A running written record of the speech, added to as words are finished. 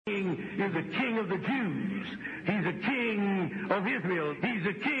King is the King of the Jews. He's the King of Israel. He's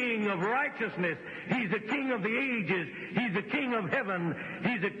the King of righteousness. He's the King of the ages. He's the King of heaven.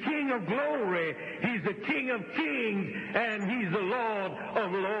 He's the King of glory. He's the King of kings, and He's the Lord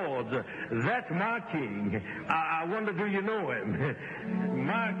of lords. That's my King. I wonder, do you know Him?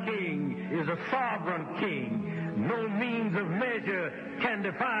 My King is a sovereign King. No means of measure can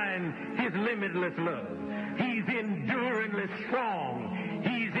define His limitless love. He's enduringly strong.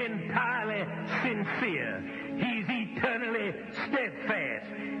 He's entirely sincere. He's eternally steadfast.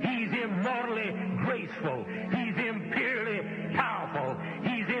 He's immortally graceful. He's imperially powerful.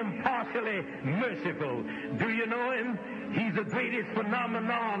 He's impartially merciful. Do you know Him? He's the greatest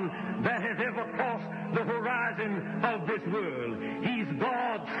phenomenon that has ever crossed the horizon of this world. He's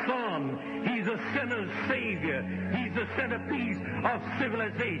God's Son. He's a sinner's Savior. He's the centerpiece of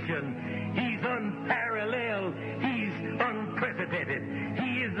civilization. He's unparalleled. He's unprecedented.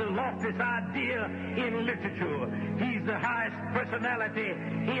 He is the loftiest idea in literature. He's the highest personality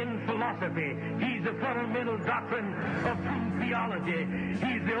in philosophy. He's the fundamental doctrine of true theology.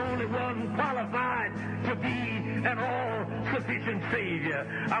 He's the only one qualified to be an all-sufficient Savior.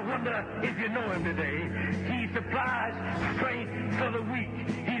 I wonder if you know Him today. He supplies strength for the weak.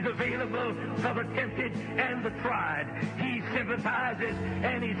 He's available for the tempted and the tried. He sympathizes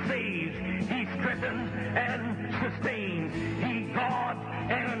and He saves. He strengthens and sustains. He guards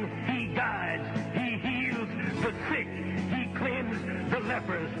and He guides. He heals the sick. He cleanses the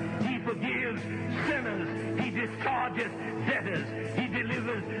lepers. He forgives sinners. He discharges debtors. He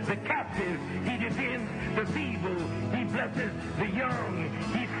delivers the captive. He defends the feeble. He blesses the young.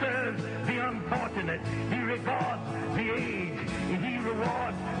 He serves the unfortunate. He regards the aged. He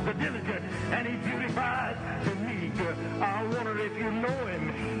rewards the diligent. And He beautifies the meek. I wonder if you know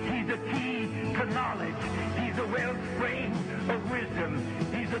Him. He's the key to knowledge. He's the wellspring of wisdom.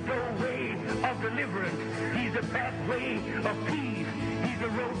 He's the doorway of deliverance. He's the pathway of peace. He's the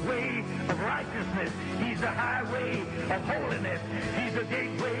roadway of righteousness. He's the highway of holiness. He's the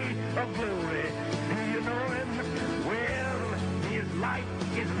gateway of glory. Do you know Him? Well, His light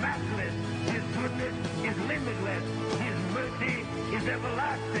is matchless. His goodness is limitless. His mercy is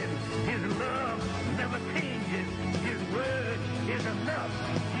everlasting. His love never changes. His word is enough.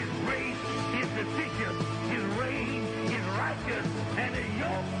 His grace is sufficient. His reign is righteous. And His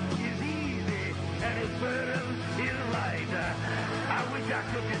yoke is easy. And His burden is light. I wish I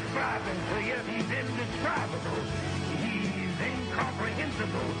could describe Him to you. He's indescribable. He's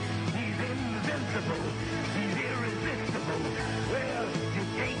incomprehensible. He's invincible. He's irresistible. Well, you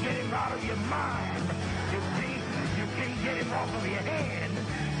can't get Him out of your mind. You can't get Him off of your hand.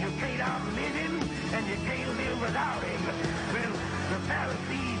 You can't outlive Him, and you can't live without Him. Well, the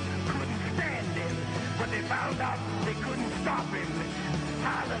Pharisees couldn't stand Him, but they found out they couldn't stop Him.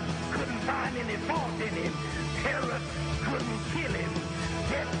 Pilate couldn't find any fault in Him. Herod couldn't kill Him.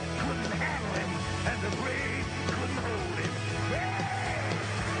 Death couldn't handle Him, and the grave couldn't hold Him. Yeah!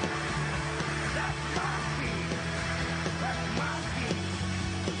 That's my King. That's my King.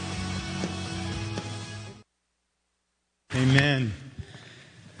 Amen.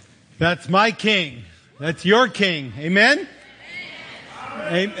 That's my King. That's your King. Amen?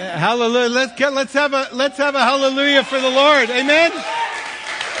 Amen. Hallelujah. Let's have a hallelujah for the Lord. Amen?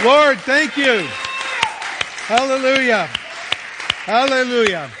 Lord, thank you. Hallelujah.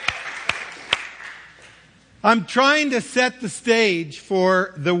 Hallelujah. I'm trying to set the stage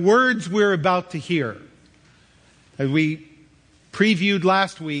for the words we're about to hear. As we previewed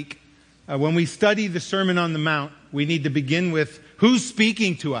last week, when we study the Sermon on the Mount, we need to begin with who's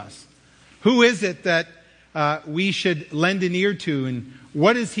speaking to us. Who is it that we should lend an ear to, and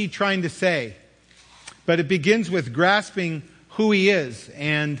what is He trying to say? But it begins with grasping who He is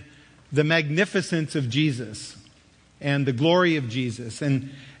and the magnificence of Jesus and the glory of Jesus.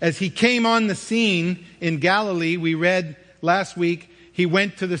 And as He came on the scene in Galilee, we read last week, He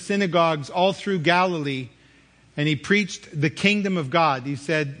went to the synagogues all through Galilee and He preached the kingdom of God. He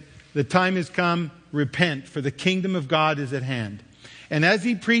said, the time has come, repent, for the kingdom of God is at hand. And as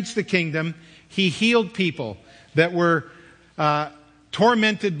He preached the kingdom, He healed people that were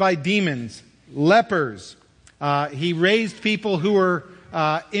tormented by demons, lepers. He raised people who were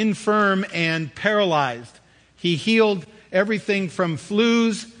infirm and paralyzed. He healed everything from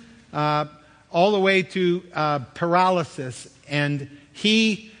flus all the way to paralysis. And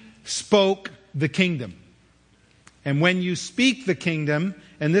He spoke the kingdom. And when you speak the kingdom,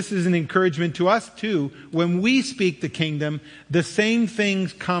 and this is an encouragement to us too, when we speak the kingdom, the same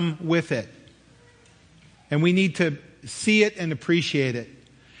things come with it. And we need to see it and appreciate it.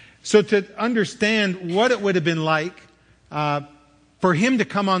 So to understand what it would have been like for him to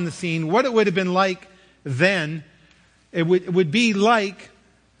come on the scene, what it would have been like then, it would be like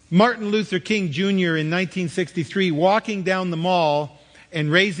Martin Luther King Jr. in 1963 walking down the mall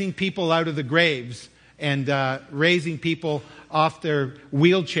and raising people out of the graves and raising people off their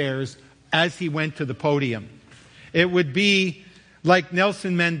wheelchairs as he went to the podium. It would be like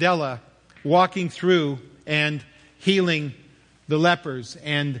Nelson Mandela walking through and healing the lepers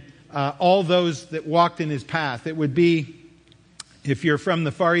and all those that walked in his path. It would be, if you're from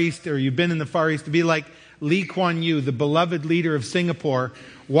the Far East or you've been in the Far East, to be like Lee Kuan Yew, the beloved leader of Singapore,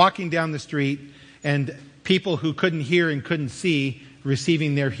 walking down the street and people who couldn't hear and couldn't see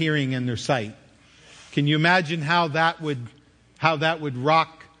receiving their hearing and their sight. Can you imagine how that would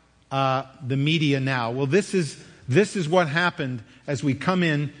rock the media now? Well, this is what happened as we come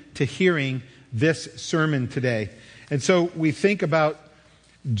in to hearing this sermon today. And so we think about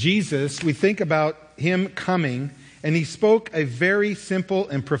Jesus, we think about him coming, and he spoke a very simple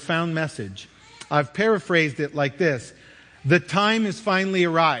and profound message. I've paraphrased it like this: the time has finally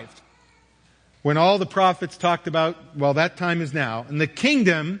arrived. When all the prophets talked about, well, that time is now. And the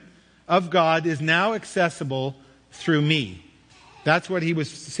kingdom of God is now accessible through me. That's what he was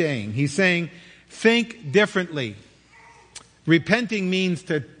saying. He's saying, think differently. Repenting means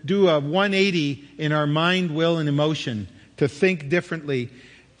to do a 180 in our mind, will, and emotion. To think differently.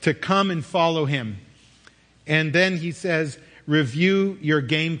 To come and follow him. And then he says, review your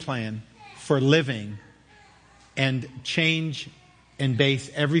game plan for living and change and base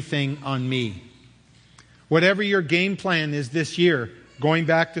everything on me. Whatever your game plan is this year, going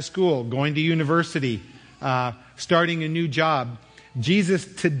back to school, going to university, starting a new job, Jesus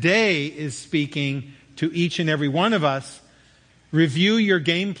today is speaking to each and every one of us. Review your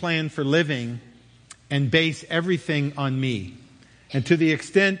game plan for living and base everything on me. And to the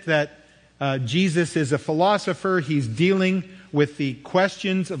extent that Jesus is a philosopher, he's dealing with the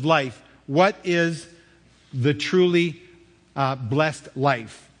questions of life. What is the truly blessed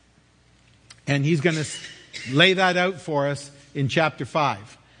life? And he's going to lay that out for us in chapter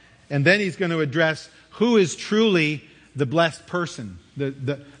 5. And then he's going to address who is truly the blessed person,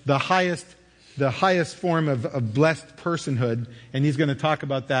 the highest form of blessed personhood. And he's going to talk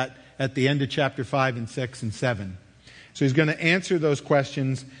about that at the end of chapter 5 and 6 and 7. So he's going to answer those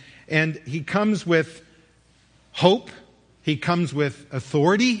questions. And he comes with hope. He comes with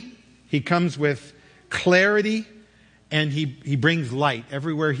authority. He comes with clarity. And he brings light.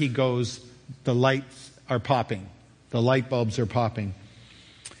 Everywhere he goes, the lights are popping. The light bulbs are popping.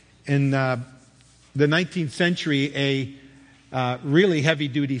 In the 19th century, a really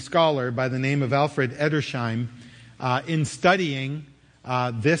heavy-duty scholar by the name of Alfred Edersheim, in studying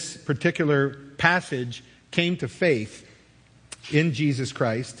this particular passage, came to faith in Jesus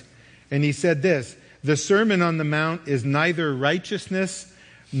Christ. And he said this: the Sermon on the Mount is neither righteousness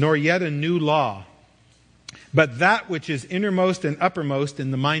nor yet a new law, but that which is innermost and uppermost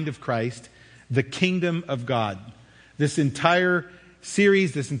in the mind of Christ, the kingdom of God. This entire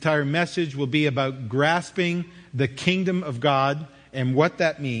series, this entire message will be about grasping the kingdom of God and what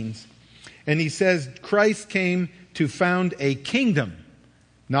that means. And he says Christ came to found a kingdom,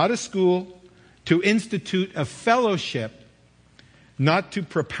 not a school, to institute a fellowship, not to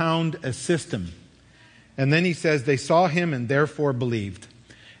propound a system. And then he says they saw him and therefore believed.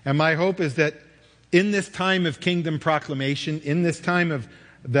 And my hope is that in this time of kingdom proclamation, in this time of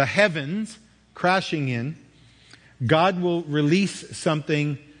the heavens crashing in, God will release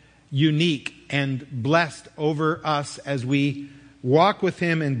something unique and blessed over us as we walk with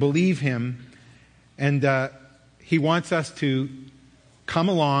him and believe him. And he wants us to come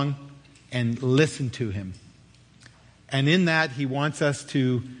along and listen to him. And in that, he wants us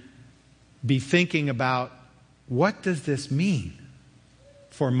to be thinking about, what does this mean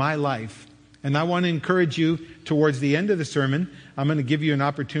for my life? And I want to encourage you, towards the end of the sermon, I'm going to give you an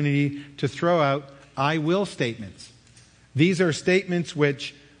opportunity to throw out I will statements. These are statements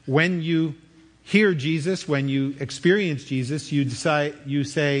which, when you hear Jesus, when you experience Jesus, you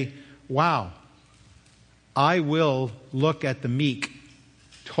say, wow, I will look at the meek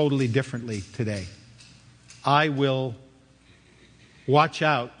totally differently today. I will watch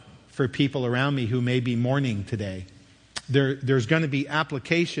out for people around me who may be mourning today. There's going to be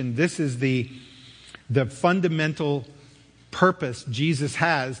application. This is the fundamental purpose Jesus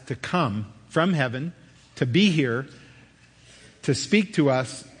has to come from heaven, to be here, to speak to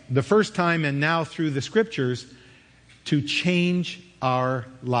us the first time and now through the scriptures, to change our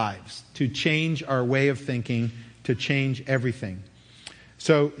lives, to change our way of thinking, to change everything.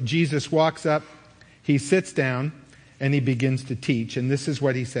 So Jesus walks up, he sits down, and he begins to teach. And this is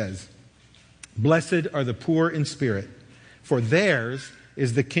what he says: blessed are the poor in spirit, for theirs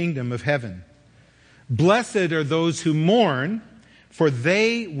is the kingdom of heaven. Blessed are those who mourn, for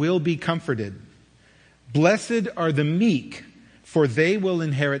they will be comforted. Blessed are the meek, for they will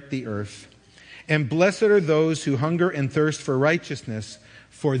inherit the earth. And blessed are those who hunger and thirst for righteousness,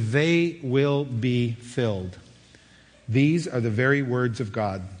 for they will be filled. These are the very words of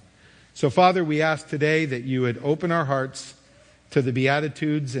God. So, Father, we ask today that you would open our hearts to the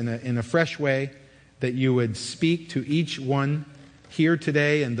Beatitudes in a fresh way, that you would speak to each one here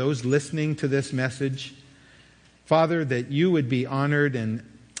today and those listening to this message. Father, that you would be honored and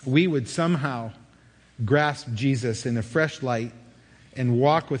we would somehow grasp Jesus in a fresh light and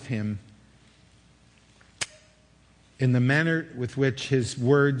walk with him in the manner with which his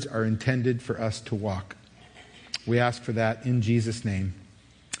words are intended for us to walk. We ask for that in Jesus' name.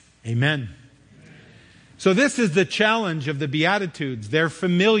 Amen. So this is the challenge of the Beatitudes. They're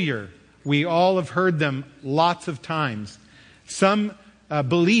familiar. We all have heard them lots of times. Some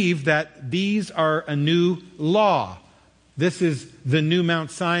believe that these are a new law. This is the new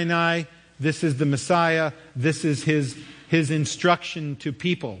Mount Sinai. This is the Messiah. This is his instruction to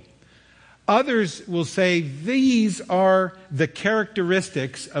people. Others will say these are the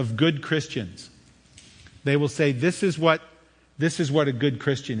characteristics of good Christians. They will say this is what a good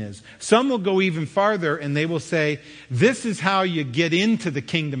Christian is. Some will go even farther and they will say this is how you get into the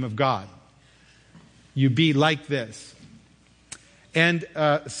kingdom of God. You be like this. And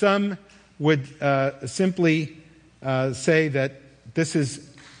some would simply say that this is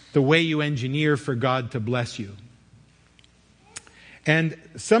the way you engineer for God to bless you. And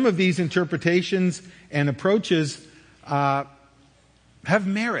some of these interpretations and approaches have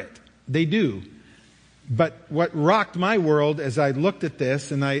merit. They do. But what rocked my world as I looked at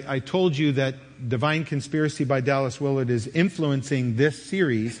this, and I told you that Divine Conspiracy by Dallas Willard is influencing this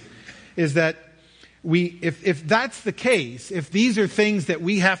series, is that if that's the case, if these are things that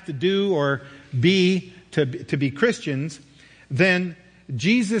we have to do or be to be Christians, then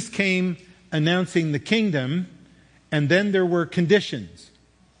Jesus came announcing the kingdom, and then there were conditions.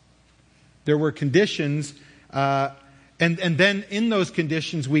 There were conditions, and then in those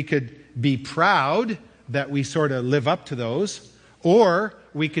conditions we could be proud that we sort of live up to those, or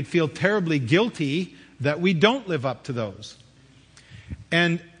we could feel terribly guilty that we don't live up to those.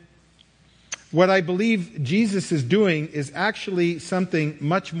 And what I believe Jesus is doing is actually something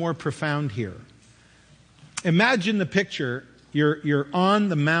much more profound here. Imagine the picture. You're on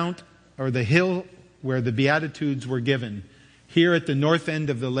the mount or the hill where the Beatitudes were given, here at the north end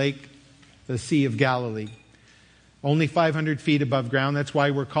of the lake, the Sea of Galilee. Only 500 feet above ground. That's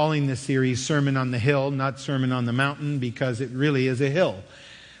why we're calling this series Sermon on the Hill, not Sermon on the Mountain, because it really is a hill.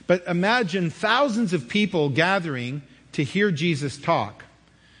 But imagine thousands of people gathering to hear Jesus talk.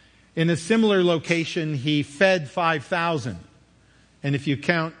 In a similar location, he fed 5,000. And if you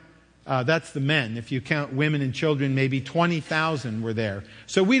count, that's the men. If you count women and children, maybe 20,000 were there.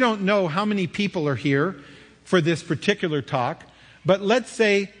 So we don't know how many people are here for this particular talk, but let's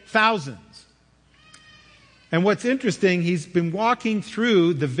say thousands. And what's interesting, he's been walking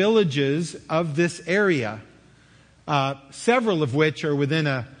through the villages of this area, several of which are within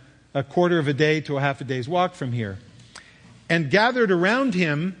a quarter of a day to a half a day's walk from here. And gathered around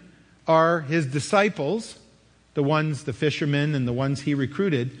him are his disciples, the fishermen and the ones he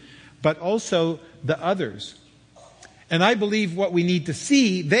recruited, but also the others. And I believe what we need to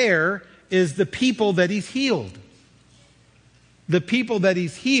see there is the people that he's healed. The people that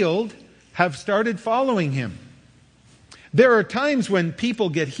he's healed have started following him. There are times when people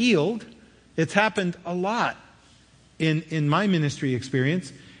get healed. It's happened a lot in my ministry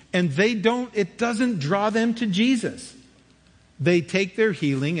experience. And it doesn't draw them to Jesus. They take their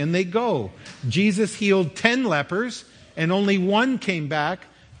healing and they go. Jesus healed 10 lepers and only one came back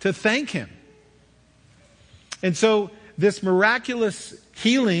to thank him. And so this miraculous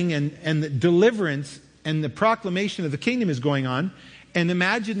healing and the deliverance and the proclamation of the kingdom is going on. And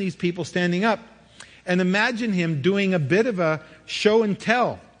imagine these people standing up. And imagine him doing a bit of a show and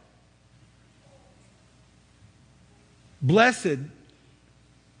tell. Blessed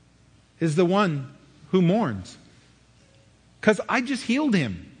is the one who mourns, because I just healed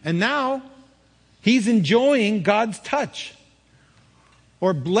him. And now he's enjoying God's touch.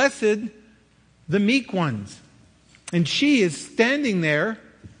 Or blessed the meek ones. And she is standing there,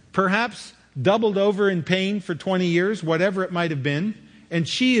 perhaps doubled over in pain for 20 years, whatever it might have been. And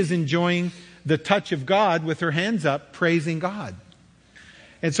she is enjoying the touch of God with her hands up, praising God.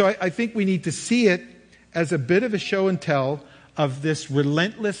 And so I think we need to see it as a bit of a show and tell of this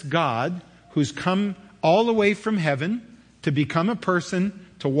relentless God who's come all the way from heaven to become a person,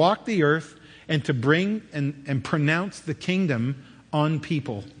 to walk the earth, and to bring and pronounce the kingdom on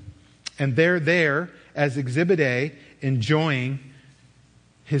people. And they're there as Exhibit A, enjoying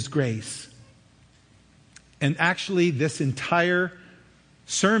His grace. And actually, this entire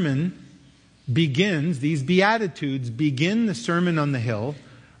sermon begins, these Beatitudes begin the Sermon on the Hill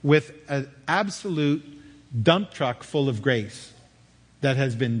with an absolute dump truck full of grace that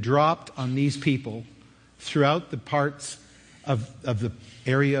has been dropped on these people throughout the parts of the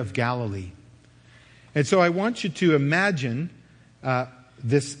area of Galilee. And so I want you to imagine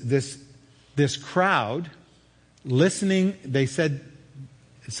this crowd listening. It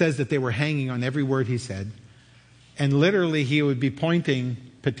says that they were hanging on every word He said. And literally He would be pointing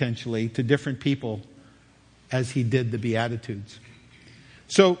potentially to different people as He did the Beatitudes.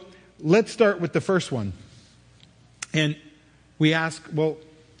 So let's start with the first one. And we ask, well,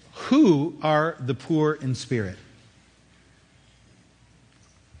 who are the poor in spirit?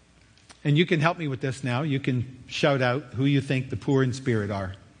 And you can help me with this now. You can shout out who you think the poor in spirit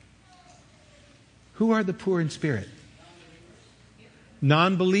are. Who are the poor in spirit?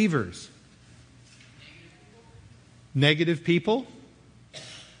 Non-believers. Negative people.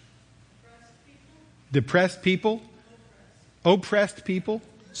 Depressed people. Oppressed people.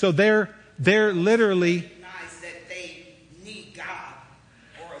 So they're literally recognize that they need God,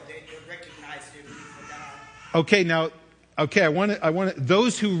 or they recognize their need for God. Okay, I want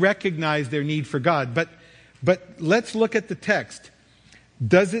those who recognize their need for God. But let's look at the text.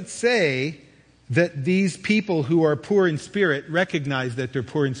 Does it say that these people who are poor in spirit recognize that they're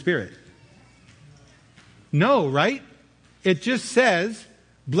poor in spirit? No, right? It just says,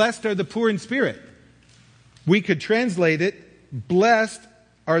 blessed are the poor in spirit. We could translate it, blessed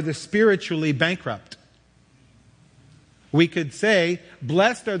are the spiritually bankrupt. We could say,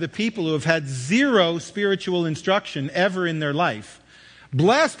 blessed are the people who have had zero spiritual instruction ever in their life.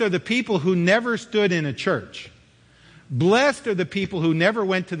 Blessed are the people who never stood in a church. Blessed are the people who never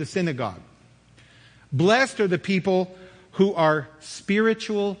went to the synagogue. Blessed are the people who are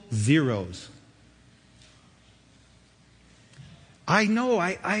spiritual zeros. I know,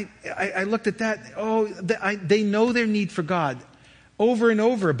 I looked at that. Oh, they know their need for God over and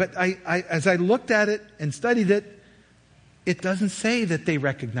over. But as I looked at it and studied it, it doesn't say that they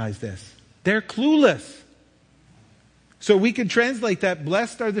recognize this. They're clueless. So we could translate that,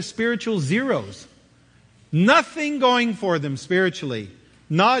 blessed are the spiritual zeros. Nothing going for them spiritually.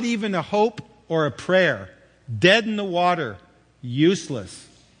 Not even a hope or a prayer. Dead in the water. Useless.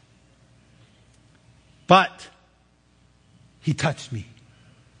 But He touched me.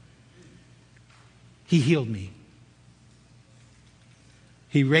 He healed me.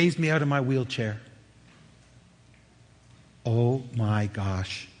 He raised me out of my wheelchair. Oh my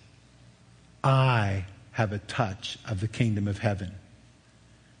gosh. I have a touch of the kingdom of heaven.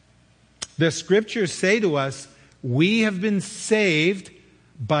 The scriptures say to us, we have been saved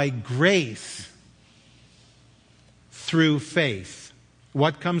by grace through faith.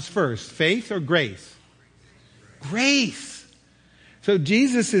 What comes first, faith or grace? Grace. So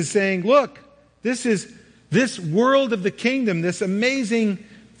Jesus is saying, look, this world of the kingdom, this amazing,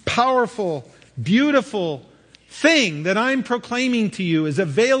 powerful, beautiful thing that I'm proclaiming to you is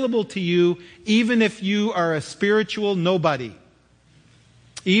available to you even if you are a spiritual nobody.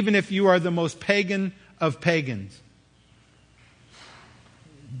 Even if you are the most pagan of pagans.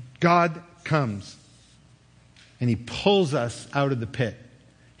 God comes and He pulls us out of the pit.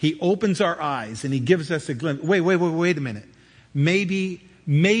 He opens our eyes and He gives us a glimpse. Wait a minute.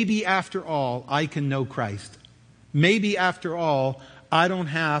 Maybe after all, I can know Christ. Maybe after all, I don't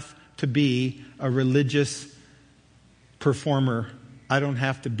have to be a religious performer. I don't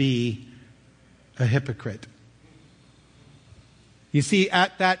have to be a hypocrite. You see,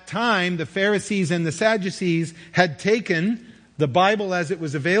 at that time, the Pharisees and the Sadducees had taken the Bible as it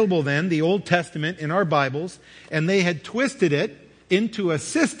was available then, the Old Testament in our Bibles, and they had twisted it into a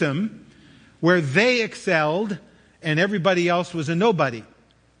system where they excelled and everybody else was a nobody.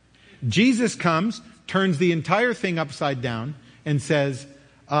 Jesus comes, turns the entire thing upside down, and says,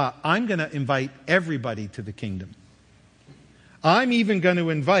 I'm going to invite everybody to the kingdom. I'm even going to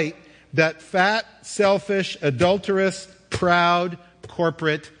invite that fat, selfish, adulterous, proud,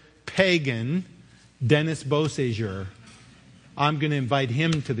 corporate, pagan Dennis Beausejour. I'm going to invite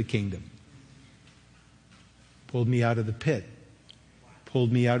him to the kingdom. Pulled me out of the pit.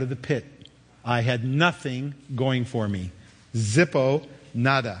 Pulled me out of the pit. I had nothing going for me. Zippo,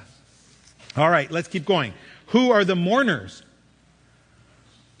 nada. All right, let's keep going. Who are the mourners?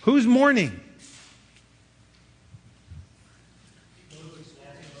 Who's mourning?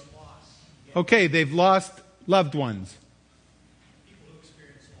 Okay, they've lost loved ones.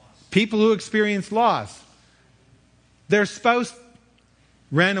 People who experience loss. Their spouse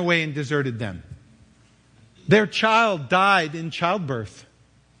ran away and deserted them. Their child died in childbirth.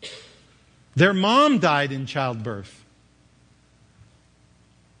 Their mom died in childbirth.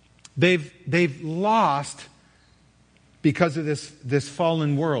 They've lost because of this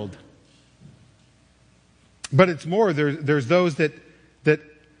fallen world. But it's more. There's those that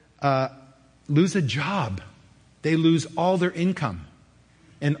lose a job. They lose all their income.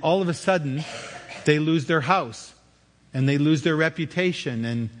 And all of a sudden, they lose their house. And they lose their reputation.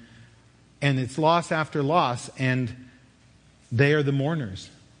 And it's loss after loss. And they are the mourners.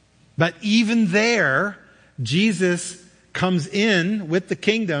 But even there, Jesus comes in with the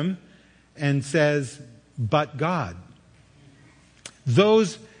kingdom and says, but God.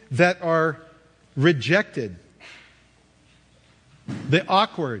 Those that are rejected, the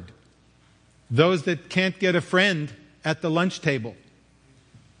awkward, those that can't get a friend at the lunch table.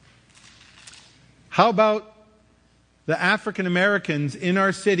 How about the African Americans in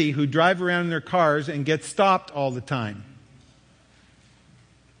our city who drive around in their cars and get stopped all the time?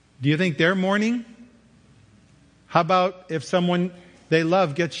 Do you think they're mourning? How about if someone they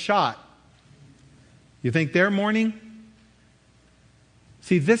love gets shot? You think they're mourning?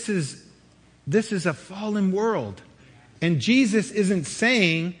 See, this is a fallen world. And Jesus isn't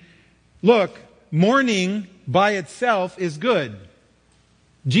saying, look, mourning by itself is good.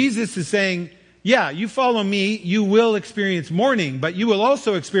 Jesus is saying, yeah, you follow me, you will experience mourning, but you will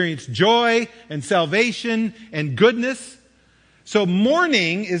also experience joy and salvation and goodness. So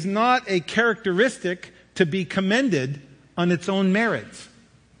mourning is not a characteristic to be commended on its own merits.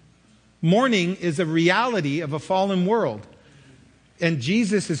 Mourning is a reality of a fallen world. And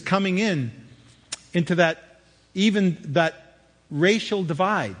Jesus is coming into that racial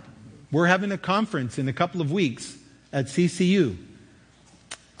divide. We're having a conference in a couple of weeks at CCU.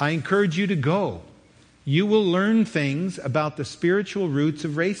 I encourage you to go. You will learn things about the spiritual roots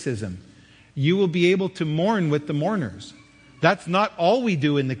of racism. You will be able to mourn with the mourners. That's not all we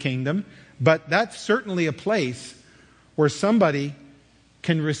do in the kingdom, but that's certainly a place where somebody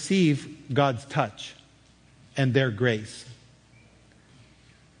can receive God's touch and their grace.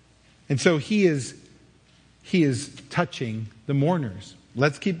 And so he is touching the mourners.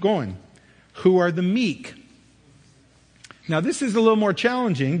 Let's keep going. Who are the meek? Now this is a little more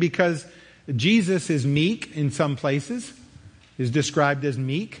challenging because Jesus is meek in some places, is described as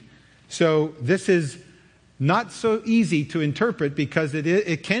meek. So this is not so easy to interpret because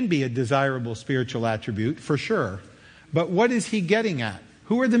it can be a desirable spiritual attribute for sure. But what is he getting at?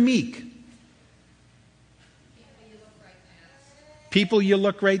 Who are the meek? People you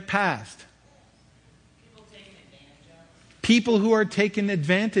look right past. People who are taken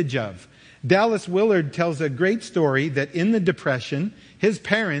advantage of. Dallas Willard tells a great story that in the Depression, his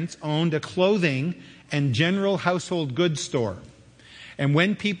parents owned a clothing and general household goods store. And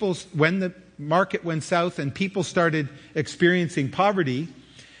when the market went south and people started experiencing poverty,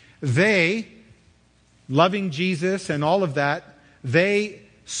 they, loving Jesus and all of that, they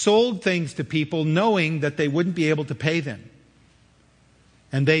sold things to people knowing that they wouldn't be able to pay them.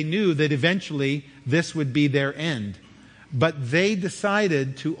 And they knew that eventually this would be their end. But they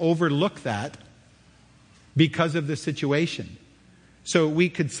decided to overlook that because of the situation. So we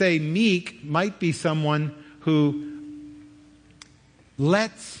could say meek might be someone who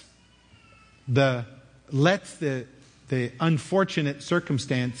lets the unfortunate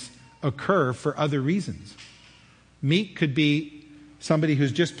circumstance occur for other reasons. Meek could be somebody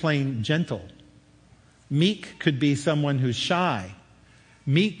who's just plain gentle. Meek could be someone who's shy.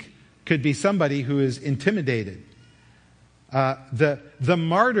 Meek could be somebody who is intimidated. The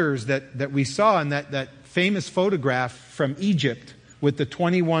martyrs that we saw in that famous photograph from Egypt with the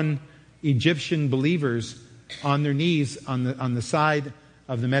 21 Egyptian believers on their knees on the side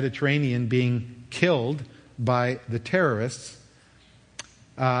of the Mediterranean being killed by the terrorists.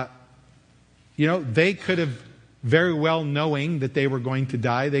 They could have very well, knowing that they were going to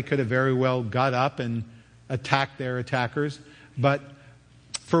die, they could have very well got up and attacked their attackers. But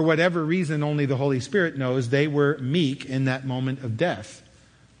for whatever reason, only the Holy Spirit knows, they were meek in that moment of death.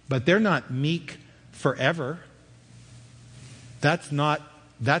 But they're not meek forever. That's not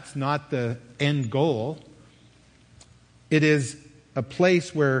the end goal. It is a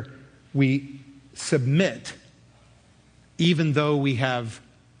place where we submit even though we have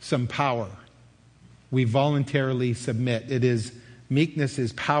some power. We voluntarily submit. Meekness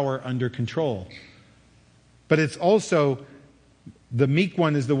is power under control. But it's also, the meek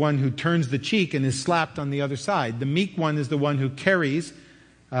one is the one who turns the cheek and is slapped on the other side. The meek one is the one who carries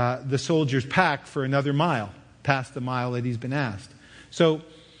the soldier's pack for another mile, past the mile that he's been asked. So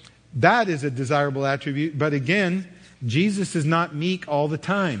that is a desirable attribute. But again, Jesus is not meek all the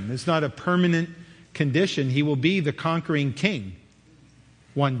time. It's not a permanent condition. He will be the conquering king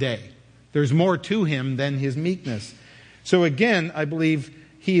one day. There's more to him than his meekness. So again, I believe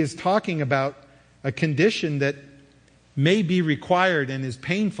he is talking about a condition that may be required and is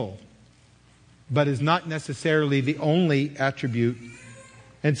painful, but is not necessarily the only attribute.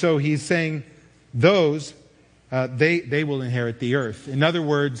 And so he's saying those, they will inherit the earth. In other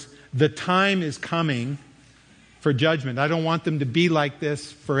words, the time is coming for judgment. I don't want them to be like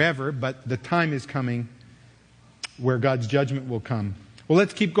this forever, but the time is coming where God's judgment will come. Well,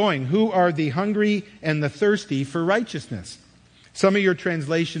 let's keep going. Who are the hungry and the thirsty for righteousness? Some of your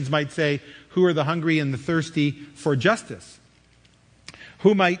translations might say, who are the hungry and the thirsty for justice?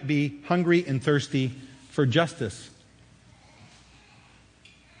 Who might be hungry and thirsty for justice?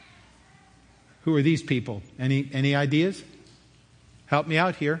 Who are these people? Any ideas? Help me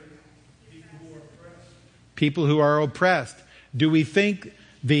out here. People who are oppressed. Do we think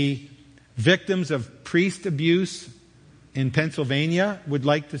the victims of priest abuse in Pennsylvania would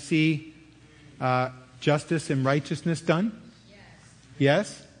like to see justice and righteousness done?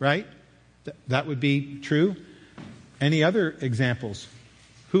 Yes, right? That would be true. Any other examples?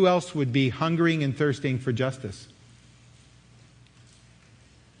 Who else would be hungering and thirsting for justice?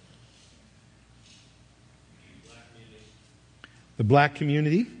 The black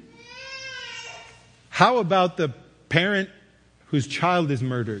community. How about the parent whose child is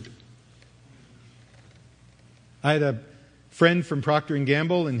murdered? I had a friend from Procter &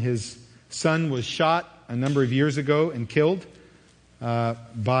 Gamble, and his son was shot a number of years ago and killed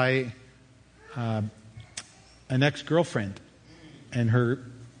by an ex-girlfriend. And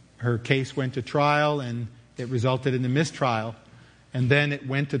her case went to trial, and it resulted in a mistrial. And then it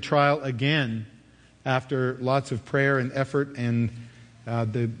went to trial again after lots of prayer and effort, and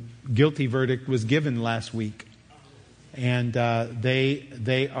the guilty verdict was given last week. And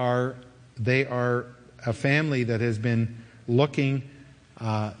they are a family that has been looking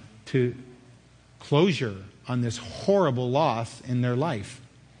to closure on this horrible loss in their life.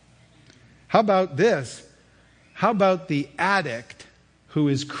 How about this? How about the addict who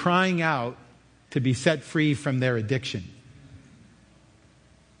is crying out to be set free from their addiction?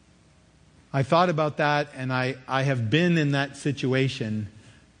 I thought about that, and I have been in that situation,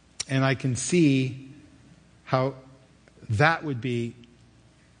 and I can see how that would be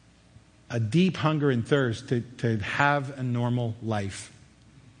a deep hunger and thirst to have a normal life.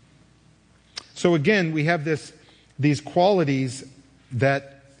 So again, we have these qualities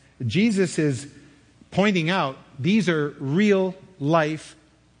that Jesus is pointing out. These are real life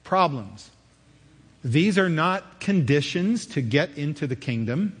problems. These are not conditions to get into the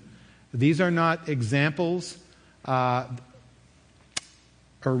kingdom. These are not examples or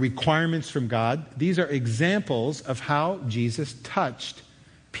requirements from God. These are examples of how Jesus touched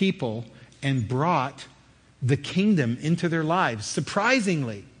people and brought the kingdom into their lives,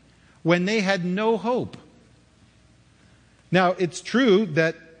 surprisingly, when they had no hope. Now, it's true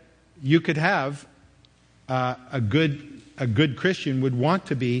that you could have a good Christian would want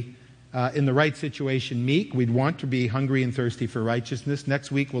to be in the right situation meek. We'd want to be hungry and thirsty for righteousness.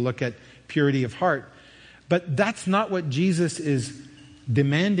 Next week we'll look at purity of heart. But that's not what Jesus is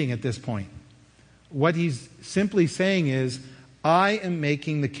demanding at this point. What he's simply saying is, I am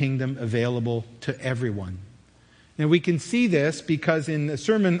making the kingdom available to everyone. And we can see this because in the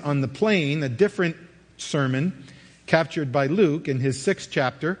Sermon on the Plain, a different sermon captured by Luke in his 6th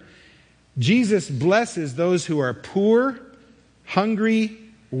chapter, Jesus blesses those who are poor, hungry,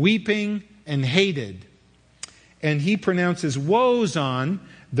 weeping, and hated. And he pronounces woes on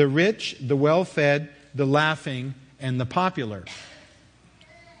the rich, the well-fed, the laughing, and the popular.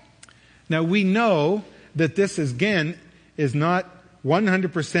 Now we know that this, again, is not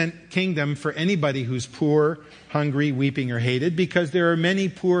 100% kingdom for anybody who's poor, hungry, weeping, or hated, because there are many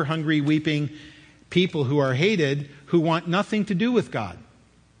poor, hungry, weeping people who are hated who want nothing to do with God.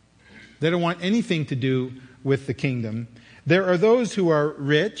 They don't want anything to do with the kingdom. There are those who are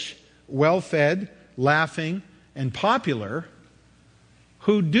rich, well-fed, laughing, and popular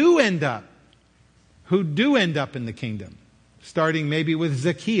who do end up in the kingdom, starting maybe with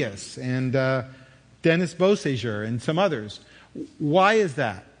Zacchaeus and Dennis Beausejour and some others. Why is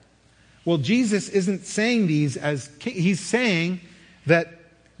that? Well, Jesus isn't saying these as he's saying that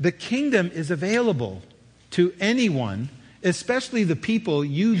the kingdom is available to anyone, especially the people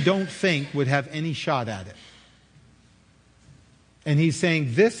you don't think would have any shot at it. And he's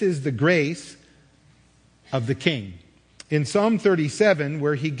saying this is the grace of the king. In Psalm 37,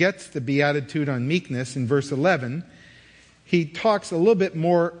 where he gets the beatitude on meekness in verse 11, he talks a little bit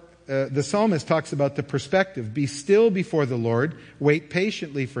more the psalmist talks about the perspective. Be still before the Lord. Wait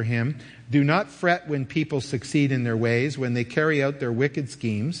patiently for him. Do not fret when people succeed in their ways, when they carry out their wicked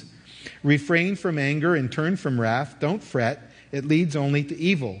schemes. Refrain from anger and turn from wrath. Don't fret. It leads only to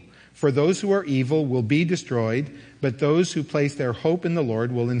evil. For those who are evil will be destroyed, but those who place their hope in the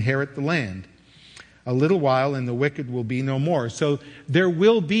Lord will inherit the land. A little while and the wicked will be no more. So there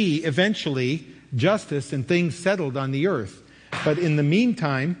will be eventually justice and things settled on the earth. But in the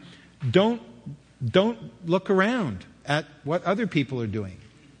meantime, don't look around at what other people are doing.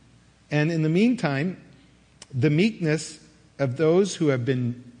 And in the meantime, the meekness of those who have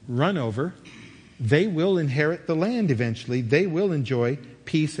been run over, they will inherit the land eventually. They will enjoy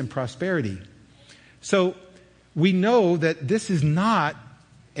peace and prosperity. So we know that this is not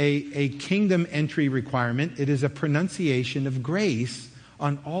a kingdom entry requirement. It is a pronunciation of grace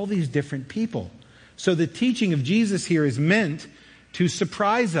on all these different people. So the teaching of Jesus here is meant to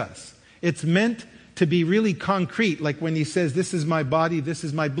surprise us. It's meant to be really concrete, like when he says, this is my body, this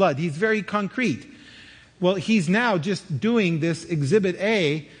is my blood. He's very concrete. Well, he's now just doing this exhibit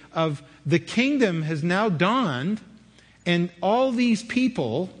A of the kingdom has now dawned, and all these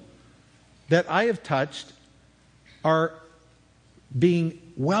people that I have touched are being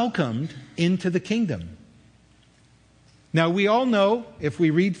welcomed into the kingdom. Now, we all know, if we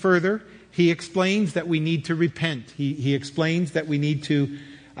read further, he explains that we need to repent. He explains that we need to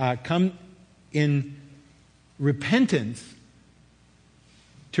come in repentance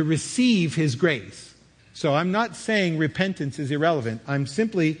to receive his grace. So I'm not saying repentance is irrelevant.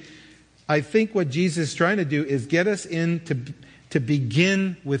 I think what Jesus is trying to do is get us in to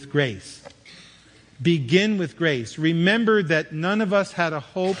begin with grace. Begin with grace. Remember that none of us had a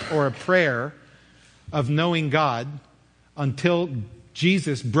hope or a prayer of knowing God until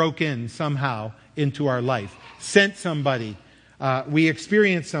Jesus broke in somehow into our life. Sent somebody. We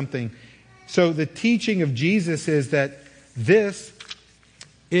experienced something. So the teaching of Jesus is that this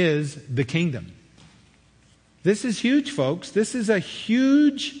is the kingdom. This is huge, folks. This is a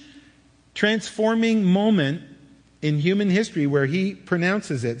huge transforming moment in human history where he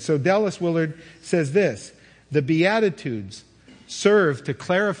pronounces it. So Dallas Willard says this: the Beatitudes serve to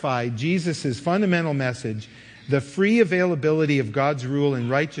clarify Jesus' fundamental message, the free availability of God's rule and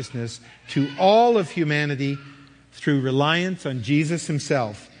righteousness to all of humanity through reliance on Jesus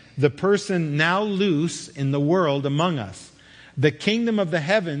himself, the person now loose in the world among us. The kingdom of the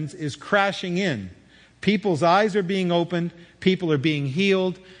heavens is crashing in. People's eyes are being opened. People are being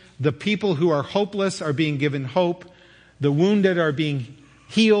healed. The people who are hopeless are being given hope. The wounded are being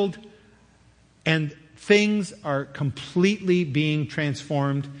healed. And things are completely being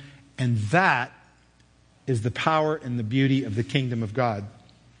transformed. And that is the power and the beauty of the kingdom of God.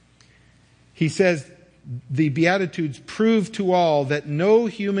 He says, the Beatitudes prove to all that no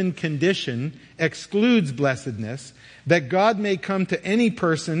human condition excludes blessedness, that God may come to any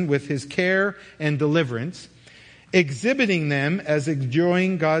person with his care and deliverance, exhibiting them as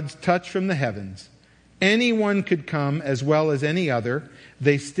enjoying God's touch from the heavens. Anyone could come as well as any other.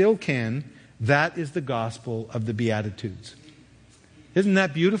 They still can. That is the gospel of the Beatitudes. Isn't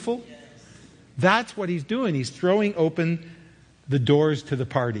that beautiful? That's what he's doing. He's throwing open the doors to the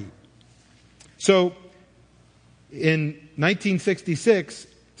party. So, in 1966,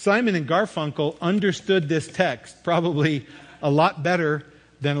 Simon and Garfunkel understood this text probably a lot better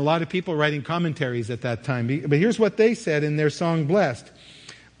than a lot of people writing commentaries at that time. But here's what they said in their song, Blessed.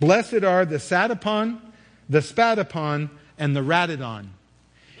 Blessed are the sat upon, the spat upon, and the ratted on.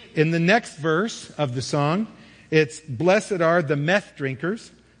 In the next verse of the song, it's blessed are the meth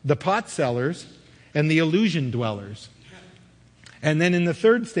drinkers, the pot sellers, and the illusion dwellers. And then in the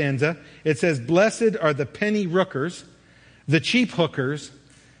third stanza, it says, blessed are the penny rookers, the cheap hookers,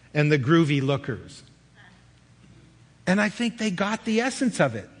 and the groovy lookers. And I think they got the essence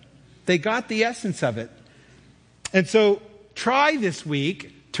of it. They got the essence of it. And so try this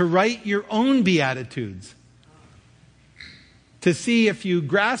week to write your own Beatitudes to see if you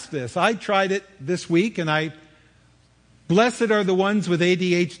grasp this. I tried it this week, and blessed are the ones with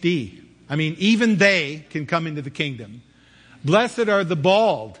ADHD. I mean, even they can come into the kingdom. Blessed are the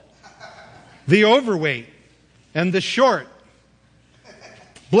bald, the overweight, and the short.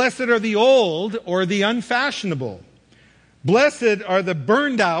 Blessed are the old or the unfashionable. Blessed are the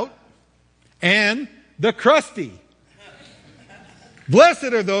burned out and the crusty. Blessed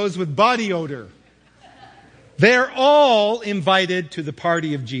are those with body odor. They're all invited to the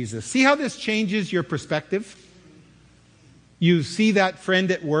party of Jesus. See how this changes your perspective? You see that friend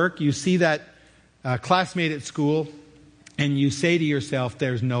at work, you see that classmate at school, and you say to yourself,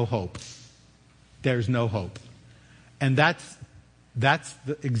 there's no hope. There's no hope. And that's That's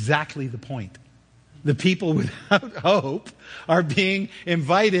exactly the point. The people without hope are being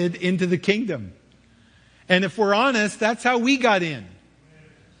invited into the kingdom. And if we're honest, that's how we got in.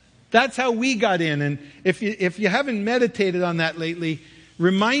 That's how we got in. And if you haven't meditated on that lately,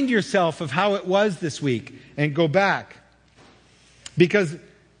 remind yourself of how it was this week and go back. Because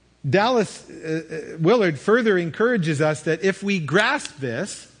Dallas Willard further encourages us that if we grasp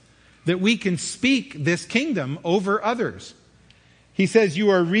this, that we can speak this kingdom over others. He says, you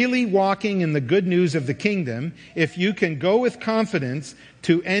are really walking in the good news of the kingdom if you can go with confidence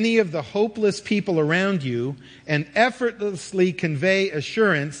to any of the hopeless people around you and effortlessly convey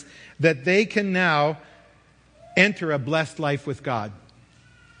assurance that they can now enter a blessed life with God.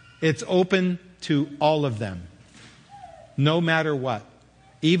 It's open to all of them, no matter what.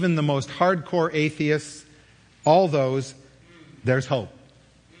 Even the most hardcore atheists, all those, there's hope.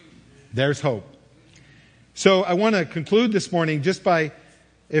 There's hope. So I want to conclude this morning just by,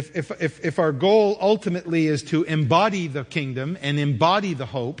 if our goal ultimately is to embody the kingdom and embody the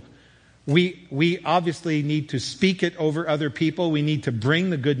hope, we obviously need to speak it over other people. We need to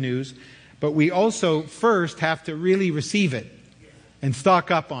bring the good news. But we also first have to really receive it and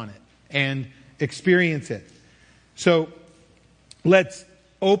stock up on it and experience it. So let's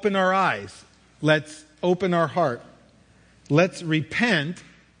open our eyes. Let's open our heart. Let's repent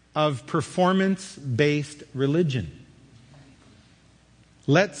of performance-based religion.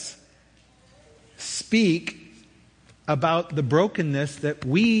 Let's speak about the brokenness that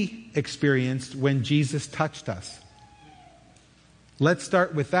we experienced when Jesus touched us. Let's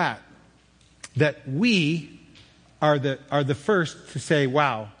start with that. That we are the first to say,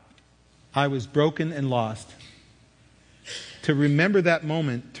 wow, I was broken and lost. To remember that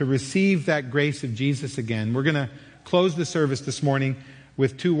moment, to receive that grace of Jesus again. We're going to close the service this morning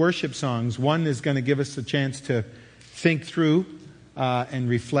with 2 worship songs. One is going to give us a chance to think through and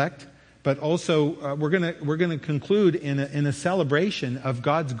reflect, but also we're going to conclude in a celebration of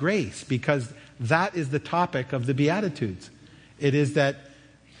God's grace, because that is the topic of the Beatitudes. It is that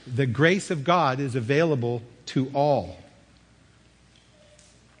the grace of God is available to all.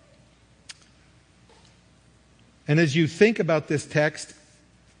 And as you think about this text,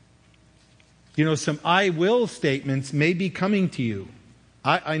 some I will statements may be coming to you.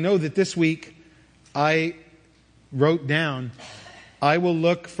 I know that this week I wrote down, I will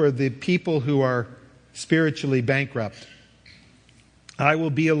look for the people who are spiritually bankrupt. I will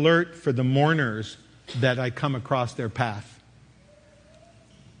be alert for the mourners that I come across their path.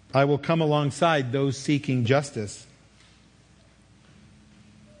 I will come alongside those seeking justice.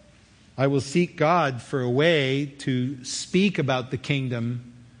 I will seek God for a way to speak about the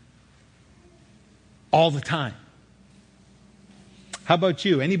kingdom all the time. How about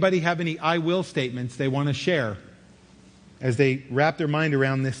you? Anybody have any I will statements they want to share as they wrap their mind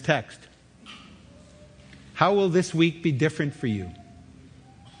around this text? How will this week be different for you?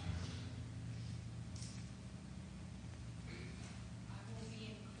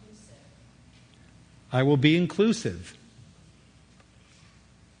 I will be inclusive.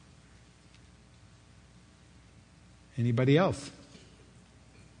 Anybody else?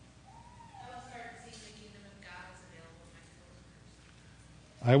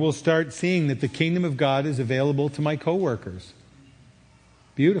 I will start seeing that the kingdom of God is available to my coworkers.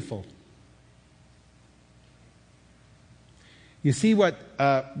 Beautiful. You see what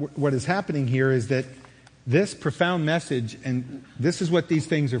is happening here is that this profound message, and this is what these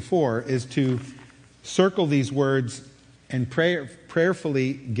things are for, is to circle these words and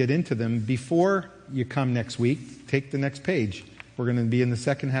prayerfully get into them before you come next week. Take the next page. We're going to be in the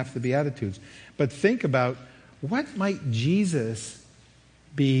second half of the Beatitudes. But think about, what might Jesus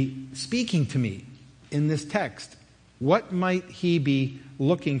be speaking to me in this text? What might he be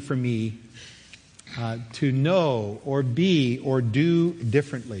looking for me to know or be or do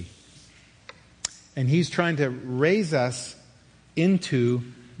differently? And he's trying to raise us into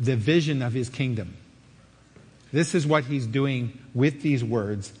the vision of his kingdom. This is what he's doing with these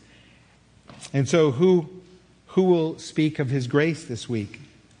words. And so who will speak of his grace this week?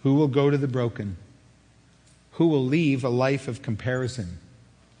 Who will go to the broken? Who will leave a life of comparison?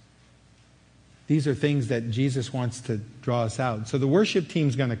 These are things that Jesus wants to draw us out. So the worship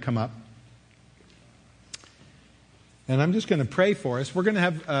team's going to come up. And I'm just going to pray for us. We're going to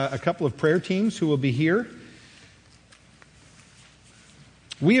have a couple of prayer teams who will be here.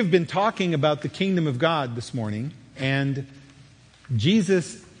 We have been talking about the kingdom of God this morning. And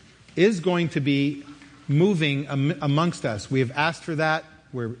Jesus is going to be moving amongst us. We have asked for that.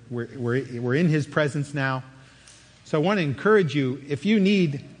 We're in his presence now. So I want to encourage you, if you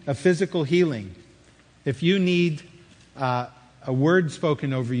need a physical healing, if you need a word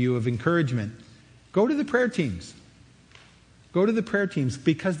spoken over you of encouragement, go to the prayer teams. Go to the prayer teams,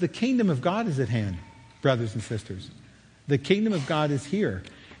 because the kingdom of God is at hand, brothers and sisters. The kingdom of God is here.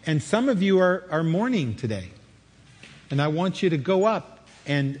 And some of you are mourning today. And I want you to go up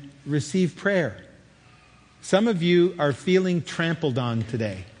and receive prayer. Some of you are feeling trampled on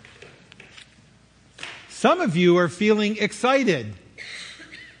today. Some of you are feeling excited.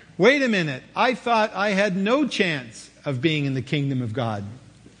 Wait a minute, I thought I had no chance of being in the kingdom of God.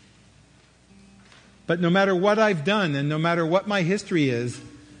 But no matter what I've done and no matter what my history is,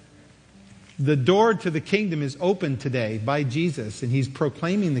 the door to the kingdom is open today by Jesus, and He's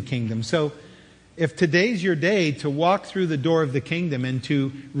proclaiming the kingdom. So if today's your day to walk through the door of the kingdom and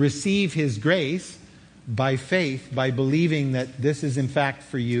to receive His grace by faith, by believing that this is in fact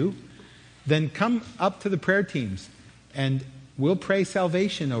for you, then come up to the prayer teams and we'll pray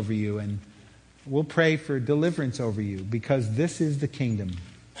salvation over you, and we'll pray for deliverance over you, because this is the kingdom.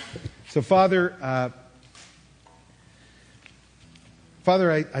 So Father, I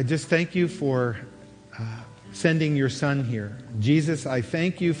just thank you for sending your Son here. Jesus, I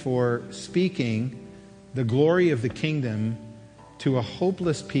thank you for speaking the glory of the kingdom to a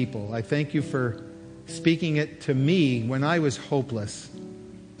hopeless people. I thank you for speaking it to me when I was hopeless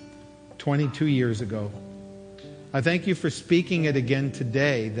 22 years ago. I thank you for speaking it again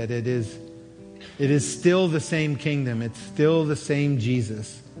today, that it is still the same kingdom. It's still the same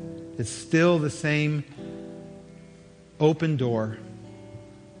Jesus. It's still the same open door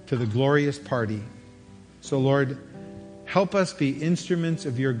to the glorious party. So Lord, help us be instruments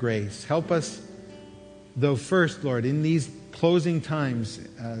of your grace. Help us, though first, Lord, in these closing time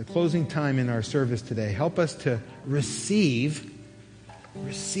in our service today, help us to receive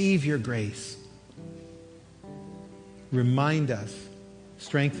your grace. Remind us,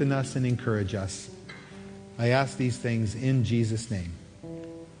 strengthen us, and encourage us. I ask these things in Jesus' name.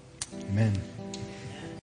 Amen.